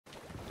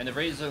And the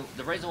reason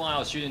why I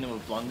was shooting them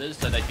with blunders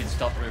so they could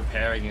stop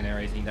repairing and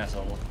everything. That's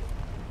all.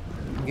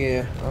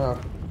 Yeah,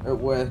 it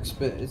works,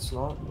 but it's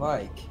not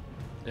like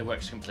It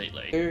works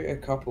completely. do a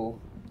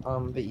couple,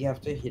 but you have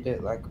to hit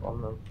it like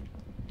on them.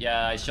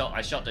 Yeah, I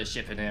shot the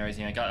ship and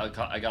everything. I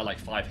got like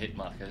 5 hit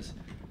markers.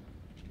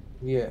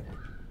 Yeah.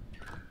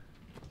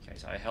 Okay,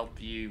 so I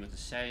help you with the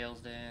sails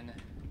then.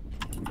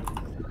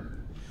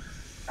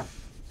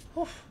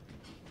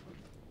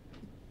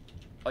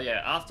 Oh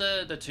yeah,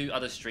 after the 2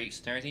 other streaks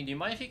and everything, do you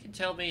mind if you can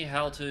tell me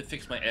how to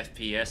fix my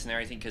FPS and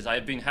everything? Because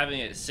I've been having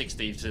it at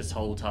 60 this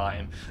whole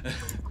time.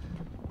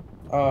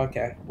 Oh,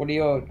 okay. What are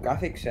your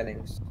graphic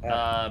settings?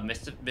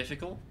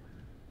 Mythical?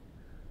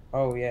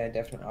 Oh yeah,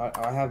 definitely.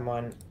 I have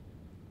mine.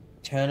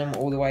 Turn them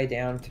all the way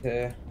down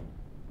to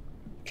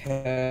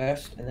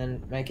cursed, and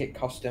then make it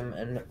custom,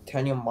 and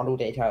turn your model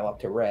detail up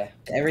to rare.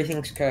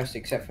 Everything's cursed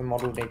except for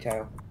model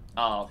detail.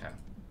 Oh, okay.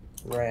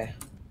 Rare.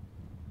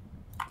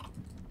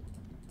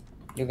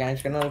 Your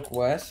game's gonna look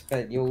worse,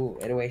 but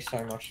it'll be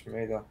so much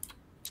smoother,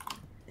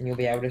 and you'll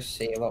be able to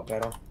see a lot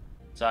better.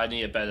 So I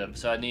need a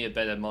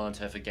better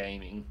monitor for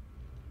gaming.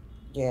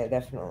 Yeah,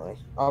 definitely.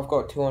 I've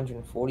got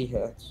 240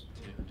 hertz.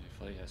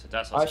 240 Hz. So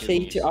that's what's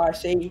giving you. I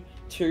see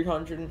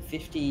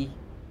 250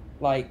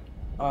 like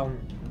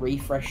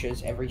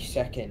refreshes every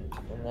second,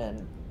 and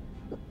then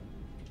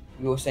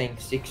you're saying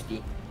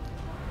 60.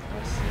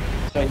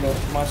 So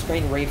my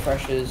screen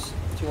refreshes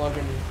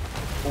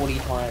 240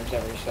 times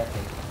every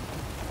second.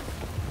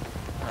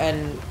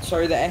 And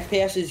so the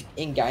FPS is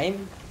in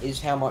game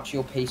is how much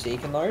your PC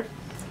can load,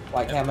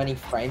 like how many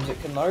frames it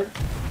can load.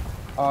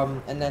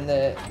 And then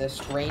the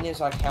screen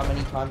is like how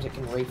many times it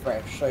can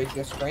refresh. So if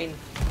your screen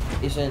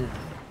isn't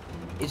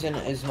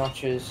as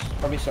much as,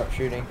 probably stop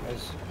shooting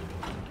as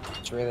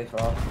it's really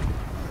far.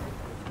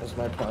 There's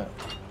no point.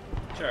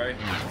 Sure.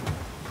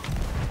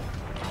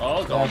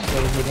 Oh god.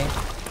 Actually hitting.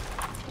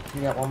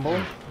 You got one ball?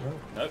 No.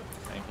 Nope,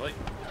 thankfully.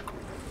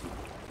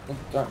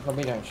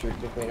 Probably don't shoot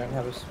because we don't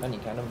have as many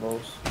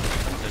cannonballs.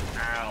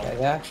 Ow. Yeah,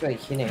 they're actually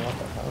hitting. What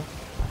the hell?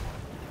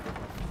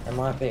 It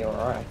might be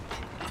alright.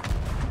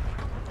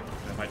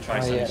 I might try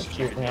something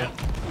stupid here.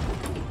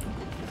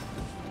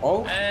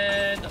 Oh!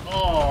 And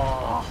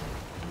oh!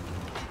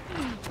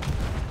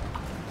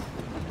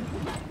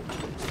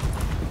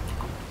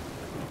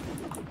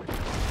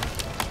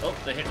 Oh,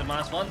 they hit the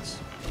mast once.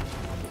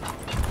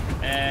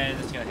 And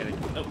it's gonna hit it.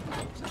 Oh.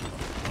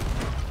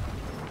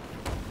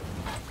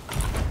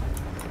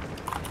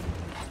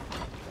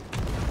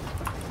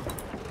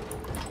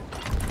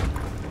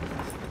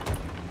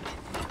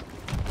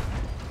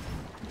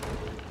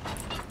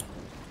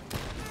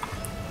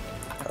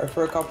 Go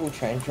for a couple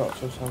chain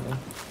shots or something.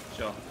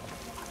 Sure.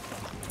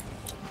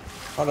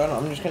 Hold on,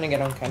 I'm just gonna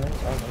get on cannons.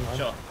 I don't know.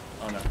 Sure.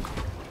 Oh no.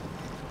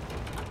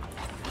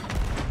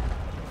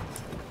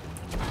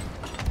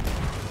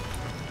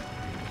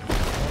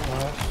 Oh,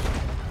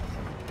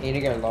 nice. Need to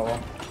go lower.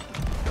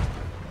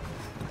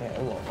 Yeah,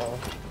 a lot lower.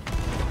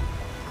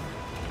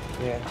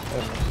 Yeah, that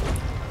makes sense.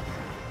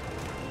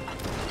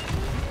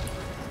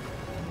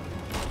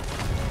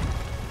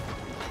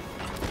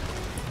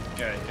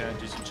 Okay, gonna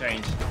do some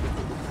change.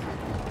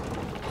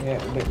 Yeah,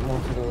 a bit more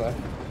to the left.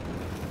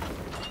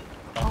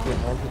 A bit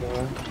more to the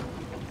left.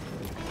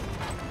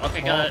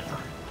 Okay, got it.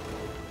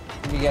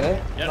 Did you get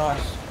it? Yep.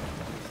 Nice.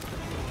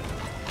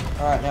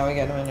 Alright, now we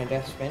get them in a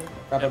death spin.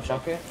 Grab a Sure.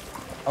 bucket.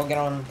 I'll get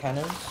on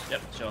cannons.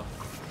 Yep, sure.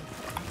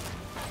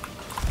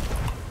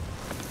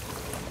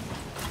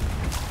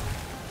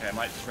 Okay, I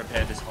might just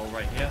repair this hole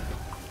right here.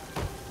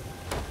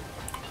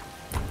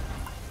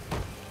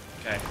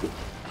 Okay.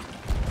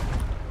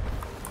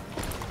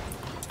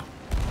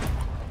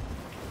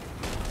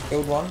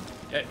 Killed one.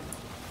 Okay.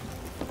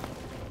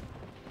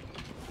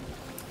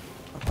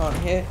 I can't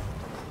hit.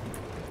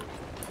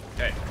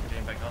 Okay,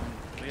 getting back on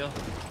wheel.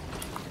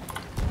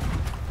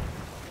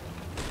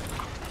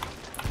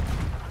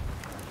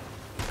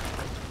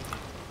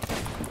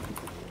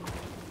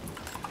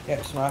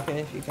 Yeah, sniping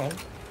if you can.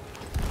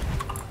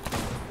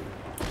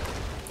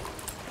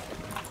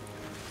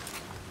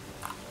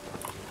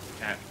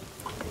 Okay.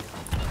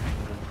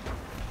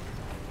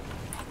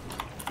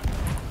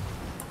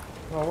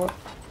 Oh, what?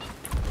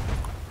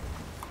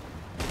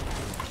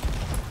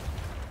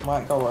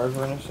 Might go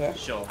over in a sec.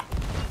 Sure.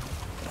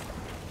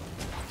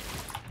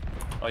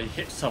 Oh, you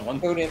hit someone.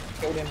 Killed him,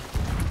 killed him.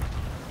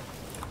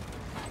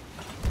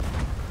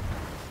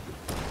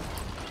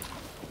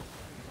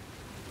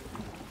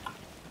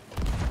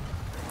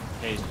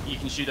 Okay, you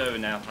can shoot over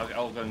now.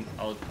 I'll go and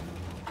I'll...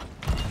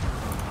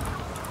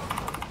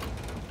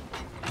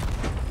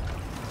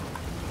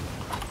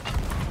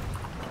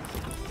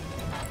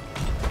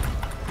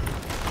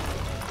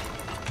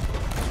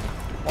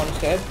 One's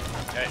dead.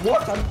 Okay.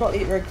 What? I've got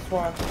hit rigged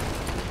twice.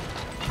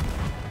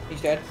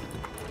 He's dead.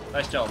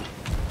 Nice job.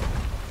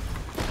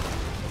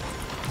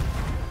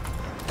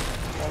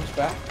 One's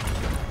back.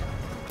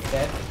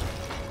 Dead.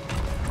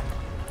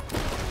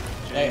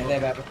 They're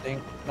about to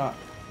think. No,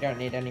 you don't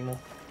need any more.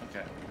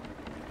 Okay.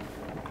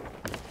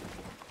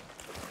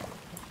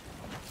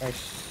 Okay,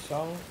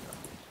 so...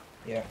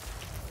 Yeah.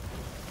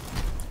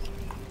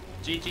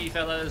 GG,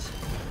 fellas.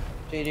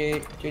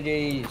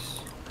 GG's.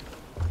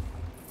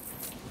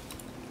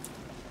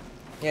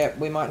 Yeah,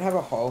 we might have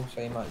a hole,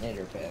 so you might need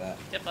to repair that.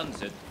 Yep,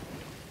 understood.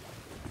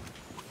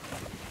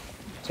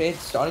 See, it's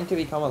starting to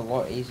become a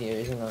lot easier,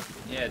 isn't it?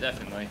 Yeah,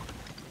 definitely.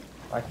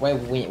 Like,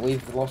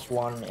 we've lost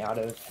 1 out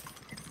of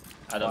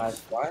 5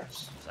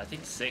 fights. I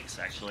think 6,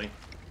 actually.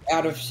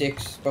 Out of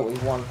 6, but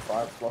we've won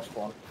 5, lost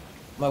 1.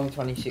 I'm level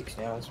 26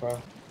 now as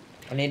well.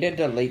 I need to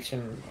delete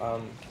some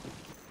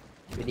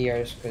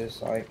videos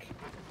because, like...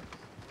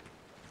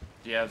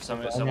 Do you have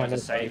someone to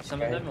save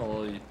some of them,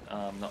 or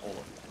not all of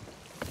them?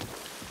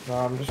 No,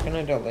 I'm just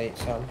gonna delete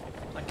some.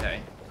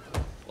 Okay.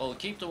 Well,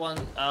 keep the one.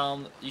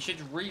 You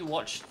should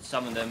re-watch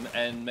some of them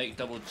and make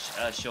double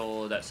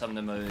sure that some of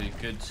them are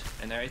good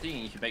and everything.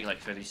 You can make like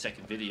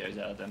 30-second videos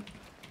out of them.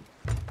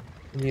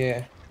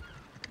 Yeah.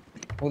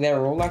 Well,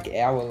 they're all like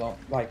hour long,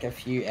 like a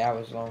few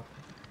hours long.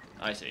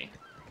 I see.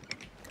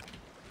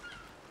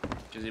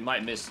 Because you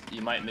might miss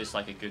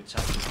like a good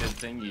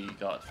thing you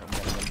got from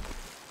one of them.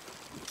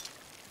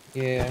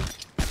 Yeah.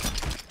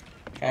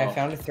 Okay, I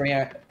found a 3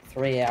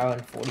 hour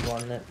and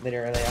 41 that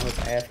literally I was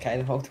AFK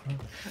the whole time.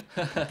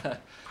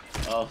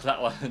 Oh,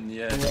 that one,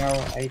 yeah. 2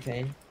 hour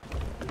 18.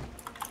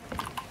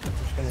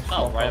 Just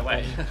gonna right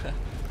away.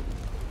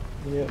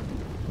 Yeah.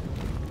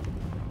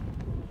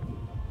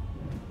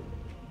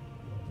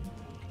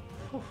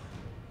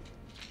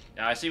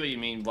 Yeah, I see what you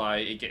mean. Why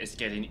it's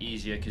getting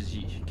easier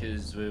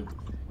because we're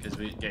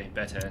getting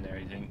better and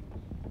everything.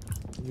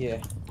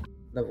 Yeah.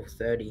 Level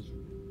 30,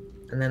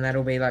 and then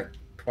that'll be like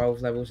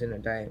 12 levels in a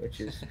day, which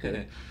is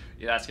good.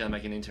 Yeah, that's gonna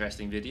make an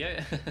interesting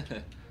video.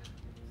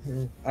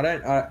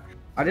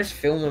 I just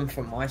film them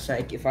for my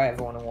sake if I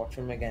ever want to watch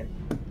them again.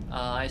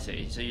 I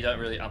see. So you don't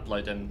really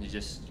upload them; you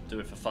just do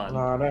it for fun. No,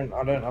 I don't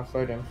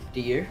upload them.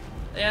 Do you?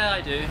 Yeah,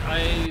 I do.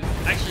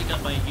 I've actually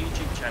got my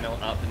YouTube channel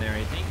up and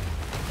everything,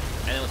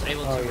 and I was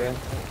able to. Yeah.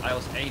 I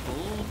was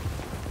able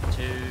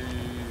to.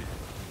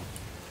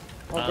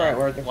 Oh great,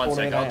 we're at the 1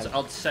 second. 49.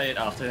 I'll say it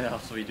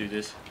after we do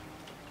this.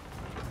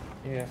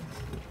 Yeah.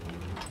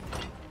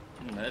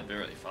 They're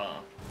really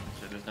far,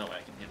 so there's no way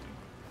I can hit them.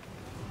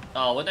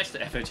 Oh, we're next to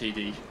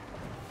FOTD.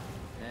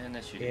 And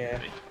they're shooting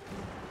at me.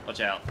 Watch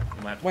out.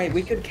 Wait,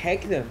 we could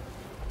keg them.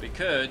 We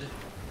could.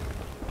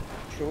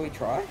 Should we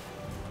try?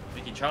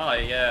 We can try,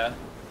 yeah.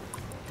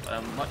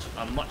 I'm much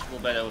more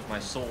better with my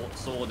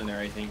sword and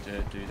everything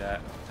to do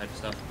that type of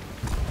stuff.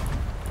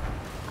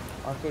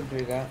 I could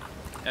do that.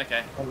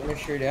 Okay. I'm gonna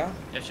shoot out.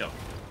 Yeah, sure.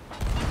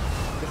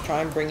 Just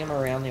try and bring him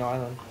around the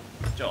island.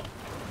 Sure.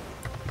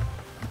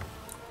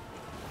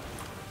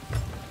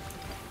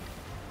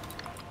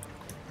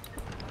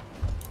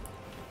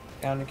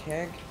 Found a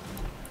keg.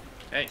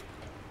 Okay.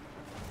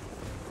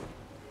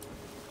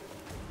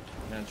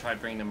 I'm gonna try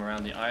bringing them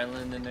around the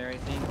island and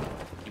everything.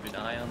 Keep an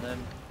eye on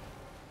them.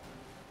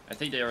 I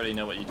think they already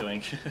know what you're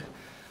doing.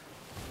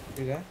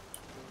 Do they?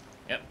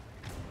 Yep.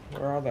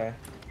 Where are they?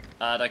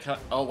 They can't.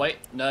 Oh wait,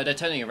 no, they're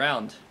turning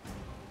around.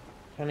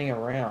 Turning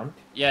around?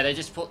 Yeah,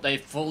 they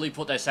fully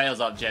put their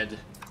sails up, Jed.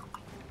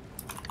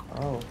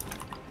 Oh.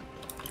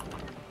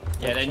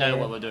 Yeah, they know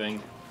what we're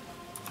doing.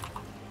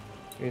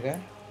 Do they?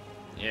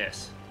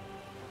 Yes.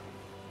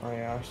 Oh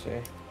yeah, I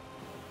see.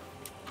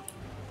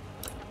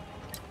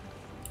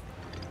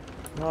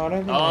 No, I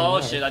don't think Oh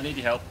shit, I need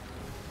your help.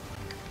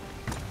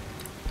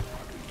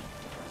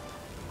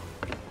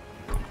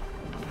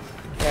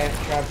 Okay,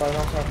 should I blow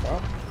myself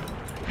up?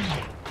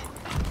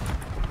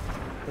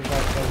 Because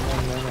that's the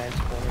one mermaid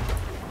spawning.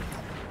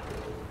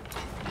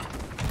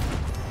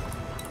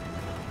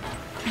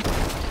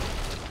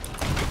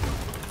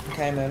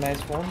 Okay, mermaid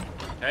spawn.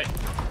 Okay.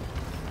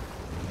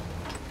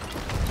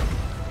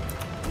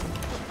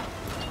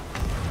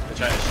 They're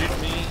trying to shoot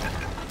me.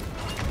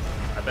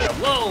 I better.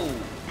 Whoa!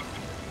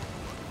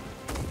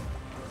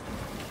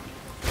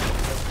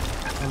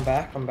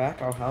 I'm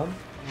back, I'll helm.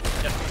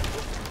 Yep.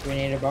 Do we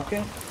need a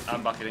bucket?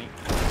 I'm bucketing.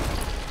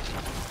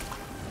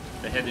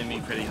 They're hitting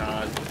me pretty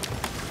hard.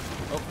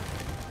 Oh.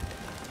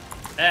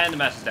 And the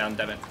mast is down,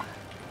 damn it.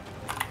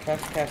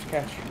 Catch. Yep,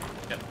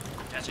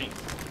 catching.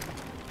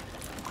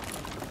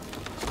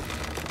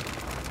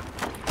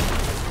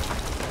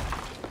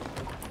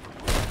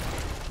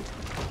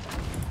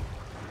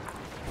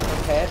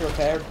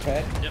 Repaired.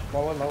 Yep.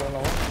 Lower.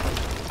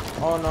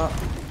 Oh no.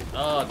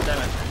 Oh,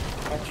 damn it.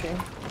 Catching.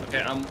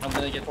 Okay, I'm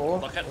gonna get the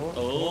bucket.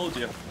 Oh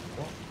dear.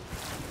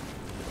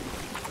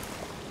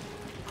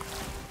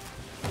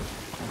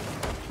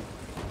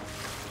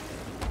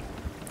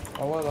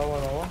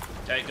 Lower.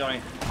 Okay,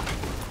 going.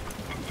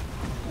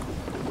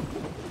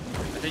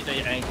 I think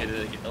they anchored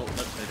it. Oh, nope,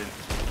 they didn't.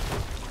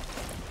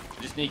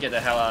 We just need to get the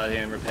hell out of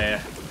here and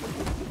repair.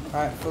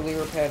 Alright, fully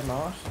repaired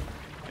mast.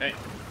 Okay.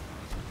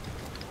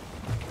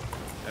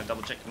 Gonna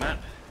double check the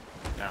map.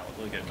 Now,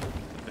 we're good.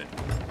 Good.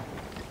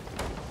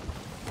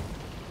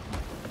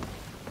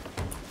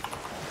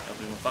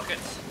 Helping with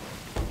buckets.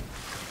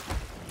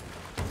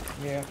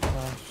 Yeah,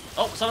 nice.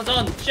 Oh, someone's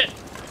on! Shit!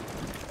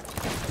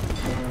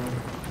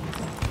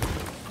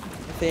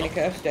 Athena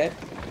Curve's dead.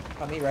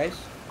 Help me race.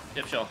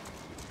 Yep, sure.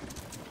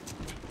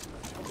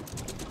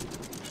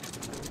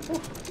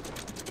 Whew.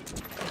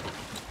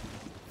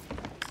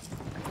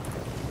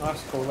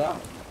 Nice call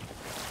out.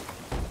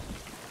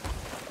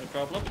 No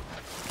problem.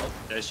 Oh,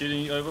 they're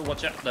shooting over.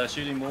 Watch out. They're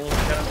shooting more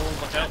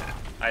cannonballs. Watch out.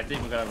 I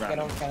think we're going to Get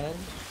round on cannons.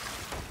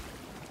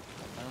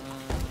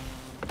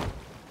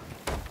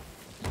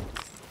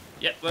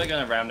 Yep, we're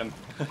going to round them.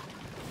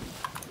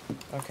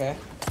 Okay.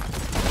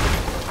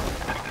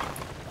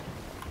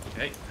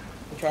 Okay.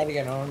 He tried to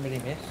get on, but he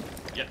missed.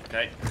 Yep,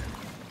 okay.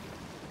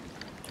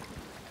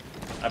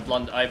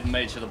 I've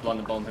made sure to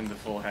blunder bomb him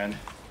beforehand.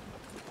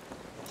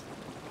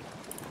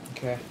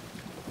 Okay.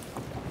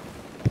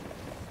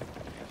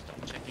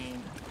 Stop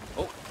checking.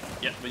 Oh,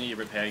 yep, we need to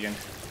repair again.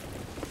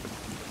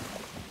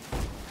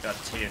 Got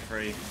tier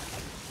 3.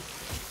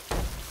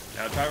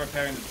 Now try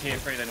repairing the tier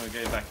 3, then we'll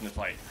go back in the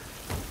fight.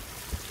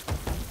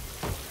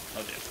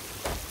 Oh dear.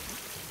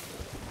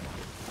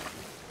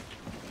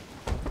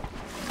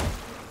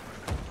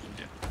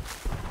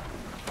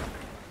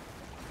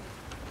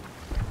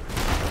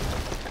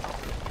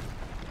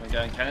 We're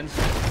going cannons.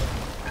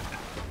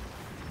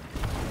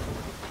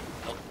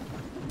 Oh.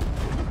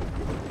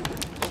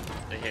 Oh,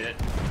 they hit it.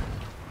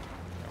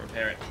 I'll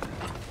repair it.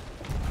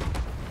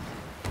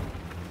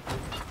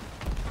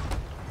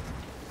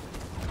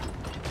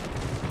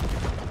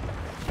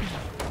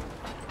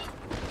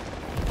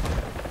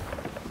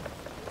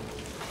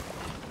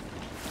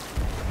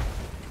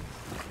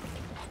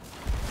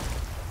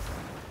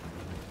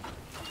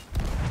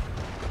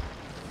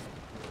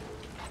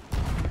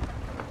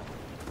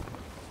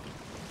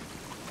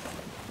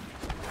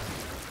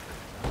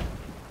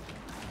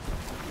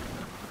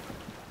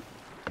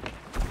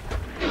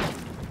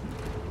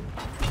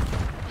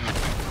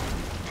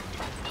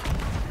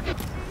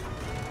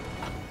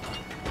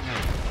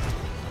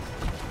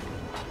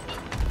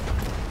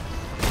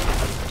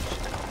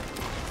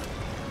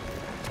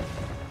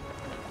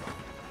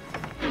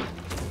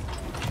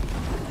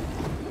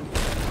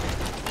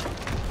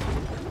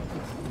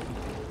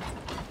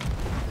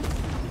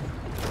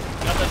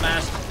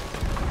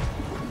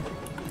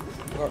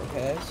 Got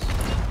repairs.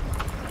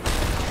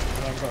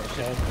 Yeah, I've got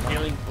repairs.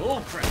 Healing.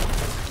 Oh crap!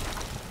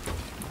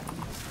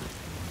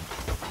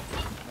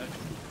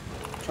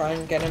 Try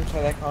and get him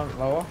so they can't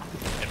lower.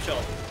 Yep,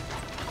 sure.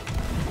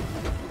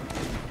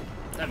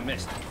 That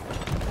missed.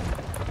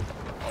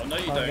 Oh no,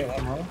 you Can't get don't.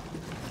 them lower.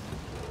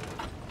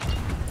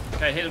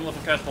 Okay, hit him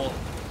with a curse ball.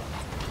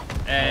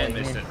 And Oh,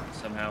 missed yeah. it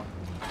somehow.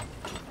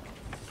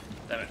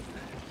 Damn it.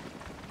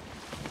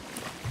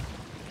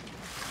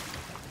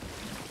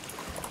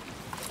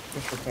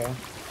 Just repair.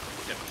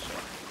 Yep,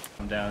 sure.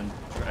 Come down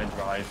and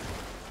drive.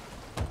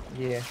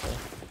 Yeah, sure.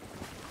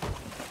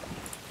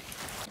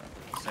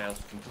 Sails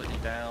completely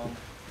down.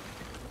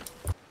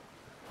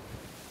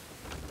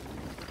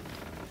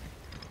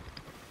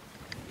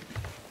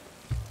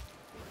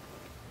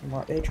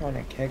 Might be trying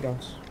to keg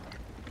us.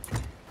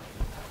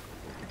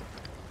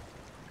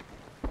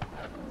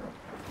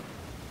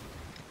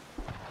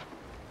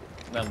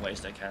 Then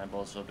waste their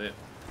cannonballs for a bit.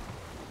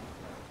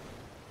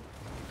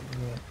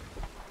 Yeah.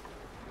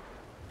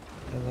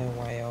 And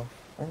they're way off.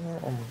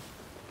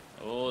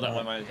 Oh, that No.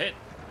 one might hit.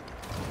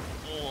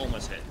 Oh,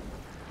 almost hit.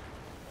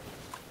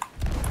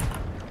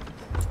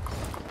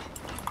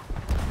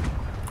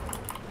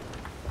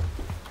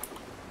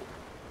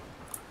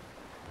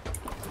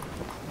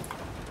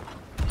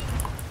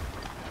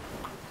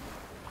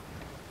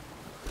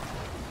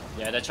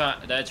 Yeah,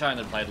 they're trying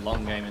to play the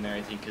long game and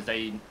everything because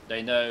they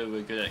know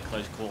we're good at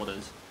close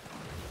quarters.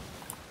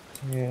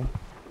 Yeah.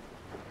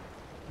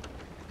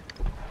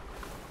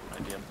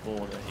 Maybe a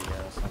border here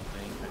or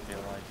something. I feel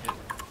like it.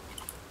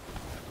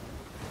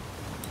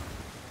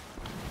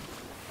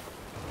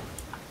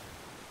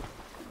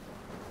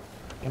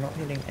 They're not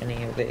hitting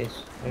any of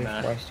this. They're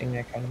just Nah. wasting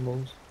their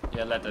cannonballs.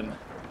 Yeah, let them.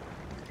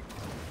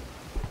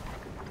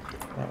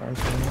 That one's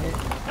gonna hit.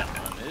 That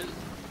one is.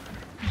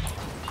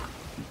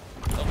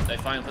 Oh, they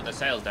finally put their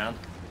sails down.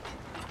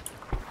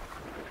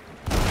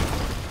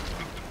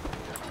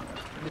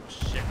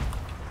 Shit.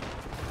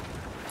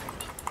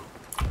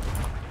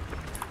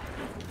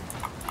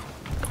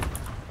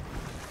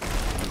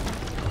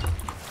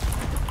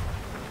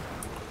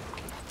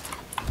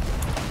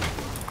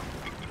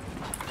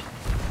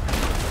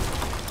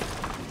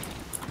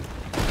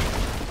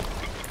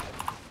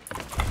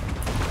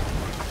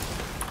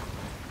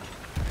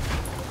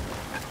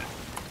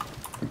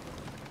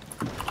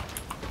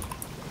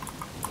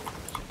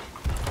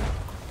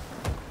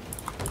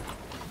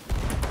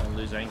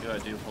 Lose anger, I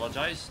do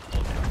apologize.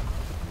 Okay.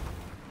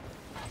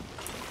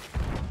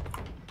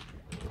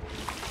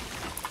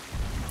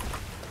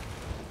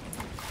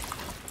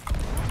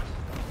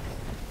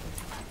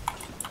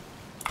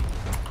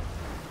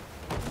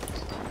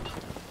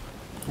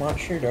 Might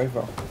shoot over.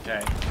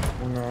 Okay.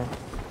 Oh no.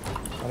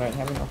 I don't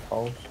have enough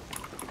holes.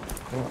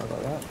 Oh, I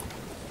got that.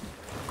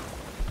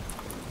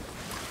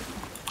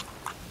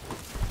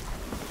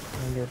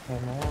 Maybe repair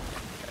more.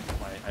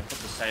 Okay, I put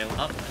the sail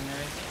up and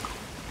everything.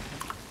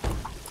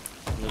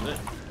 A little bit.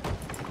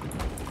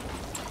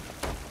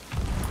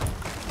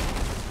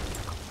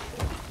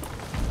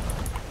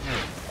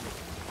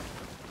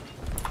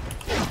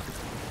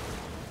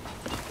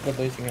 We're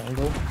losing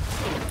angle. No,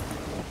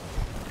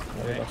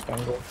 we Okay. lost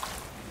angle.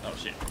 Oh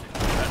shit.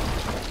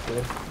 That's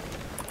good.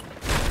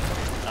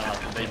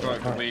 They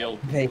broke the wheel.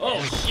 Hey.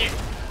 Oh shit!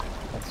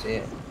 That's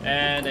it.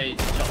 And they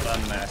shot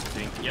down the mast, I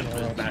think. Yep, Yeah, the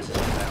that's mast is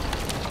good. down.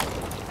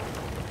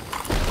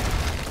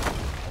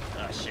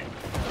 Oh shit.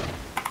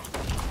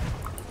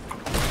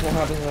 What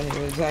happens when you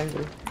lose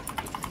angle?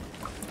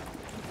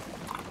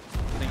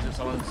 I think that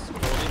someone's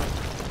boarding.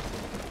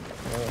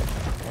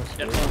 That's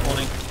Yep, good. someone's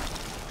boarding.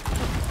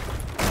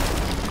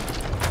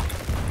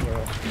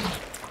 Yeah.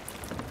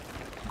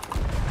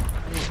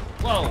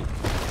 Whoa!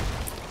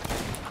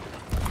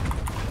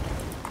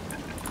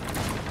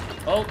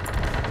 Oh!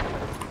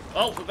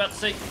 Oh, we're about to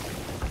see.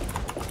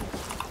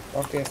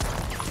 Okay.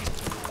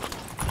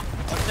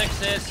 What's next,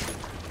 sis?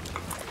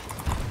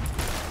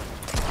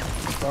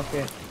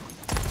 Okay.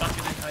 Fuck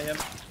it, I am.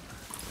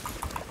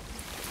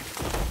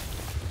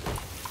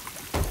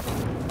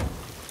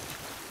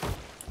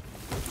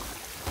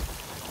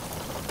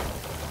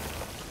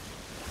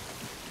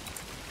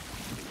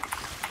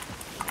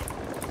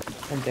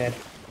 I'm dead.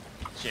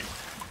 Shit.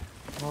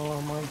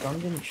 Oh, my gun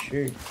didn't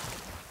shoot.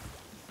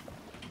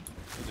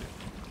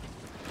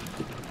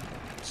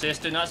 Sis,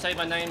 do not say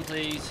my name,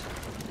 please.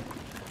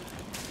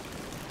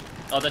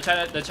 Oh, they're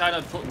trying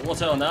to put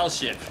water on our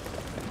ship.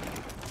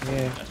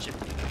 Yeah. Oh, shit.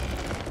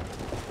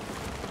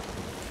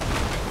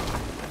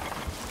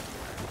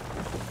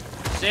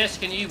 Sis,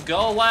 can you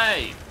go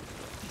away?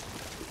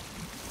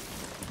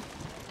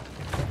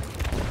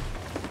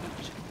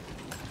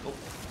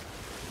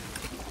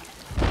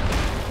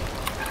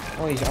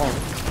 Oh, he's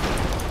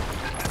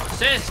on.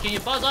 Sis, can you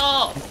buzz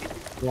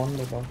off?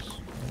 Blunderbuss.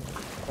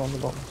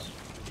 Blunderbuss.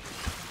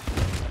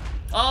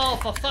 Oh,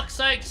 for fuck's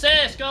sake,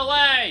 sis, go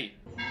away!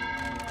 Do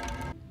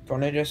you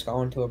want to just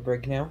go into a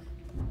brig now?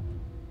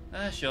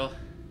 Sure.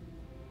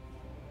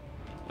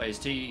 Wait,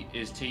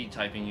 is T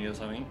typing you or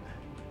something?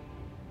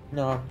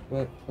 No,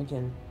 but we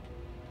can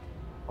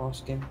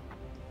ask him.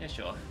 Yeah,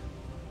 sure.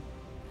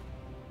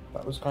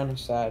 That was kind of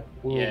sad.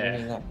 We were Yeah.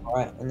 winning that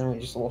fight, and then we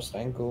just lost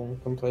angle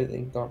and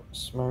completely got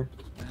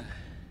smoked.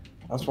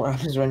 That's what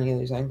happens when you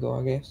lose angle,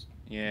 I guess.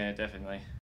 Yeah, definitely.